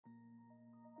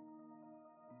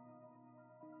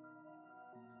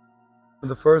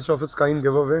The first of its kind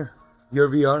giveaway. Here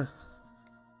we are.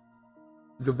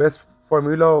 जो best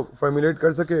फॉर्मूलेट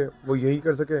कर सके वो यही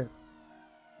कर सके.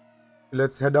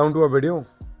 Let's head down to a video.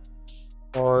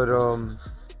 और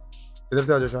इधर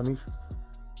से आजा Shamir.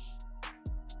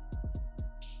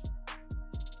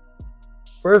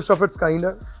 First of its kind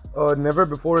है, never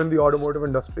before in the automotive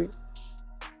industry.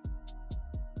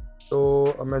 तो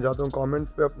अब मैं जाता हूँ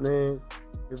comments पे अपने.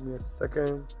 Give me a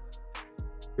second.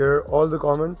 Here are all the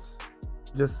comments.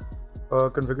 जिस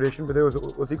configuration पे थे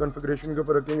उसी configuration के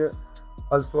ऊपर रखेंगे.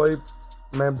 I'll swipe.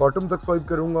 मैं bottom तक swipe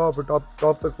करूँगा और फिर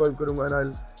top तक swipe करूँगा and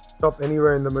I'll stop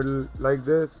anywhere in the middle like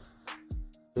this.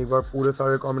 एक बार पूरे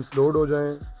सारे comments load हो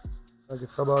जाएं ताकि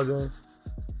सब आ जाएं.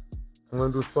 I'm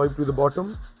going to swipe to the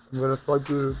bottom. I'm going to swipe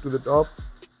to the top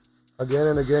again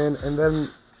and again and then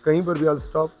कहीं पर भी I'll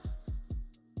stop.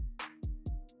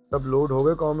 सब लोड हो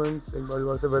गए comments. एक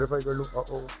बार से verify कर लूँ.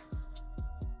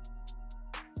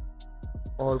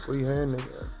 और कोई है नहीं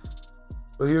है.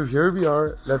 So here we are.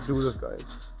 Let's do this, guys.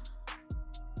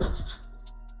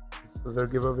 So their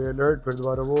giveaway alert. फिर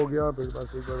दोबारा वो हो गया. फिर दोबारा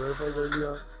से एक बार verify कर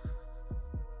लिया.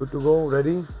 Good to go.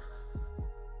 Ready?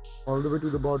 All the way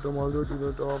to the bottom. All the way to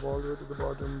the top. All the way to the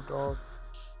bottom. Top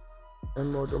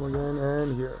and bottom again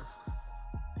and here.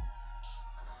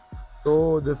 So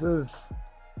this is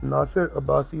Nasir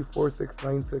Abbasi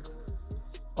 4696.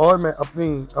 और मैं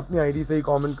अपनी ID से ही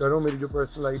comment कर रहा हूँ. मेरी जो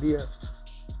personal ID है.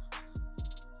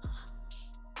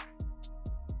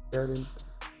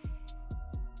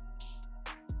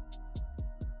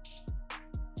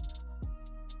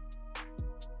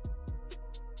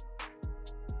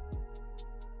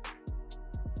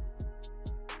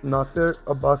 Nasir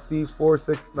Abbasi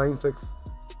 4696.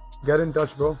 Get in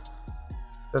touch, bro.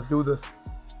 Let's do this.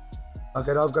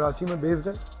 अगर आप कराची में बेस्ड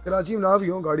हैं, कराची में ना भी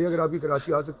हो, गाड़ी अगर आपकी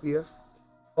कराची आ सकती है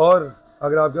और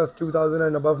अगर आपके पास 2000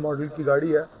 एंड अबव मॉडल की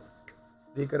गाड़ी है,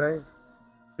 लेकर आएँ.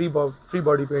 फ्री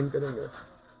बॉडी पेंट करेंगे.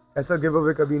 ऐसा गिव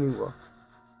अवे कभी नहीं हुआ.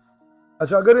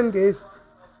 अच्छा, अगर इन केस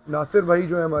नासिर भाई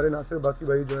जो है, हमारे नासिर अब्बासी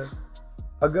भाई जो है,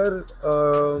 अगर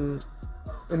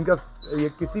इनका ये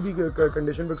किसी भी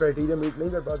कंडीशन पे क्राइटेरिया मीट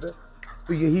नहीं कर पाते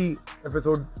तो यही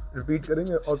एपिसोड रिपीट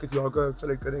करेंगे और किसी और का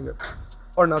सेलेक्ट करेंगे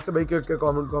और नासिर भाई के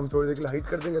कमेंट को हम थोड़ी देर के लिए हाइड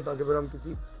कर देंगे ताकि फिर हम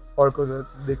किसी और को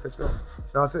देख सकते हो.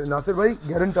 नासिर भाई,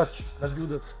 get in touch. Let's do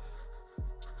this.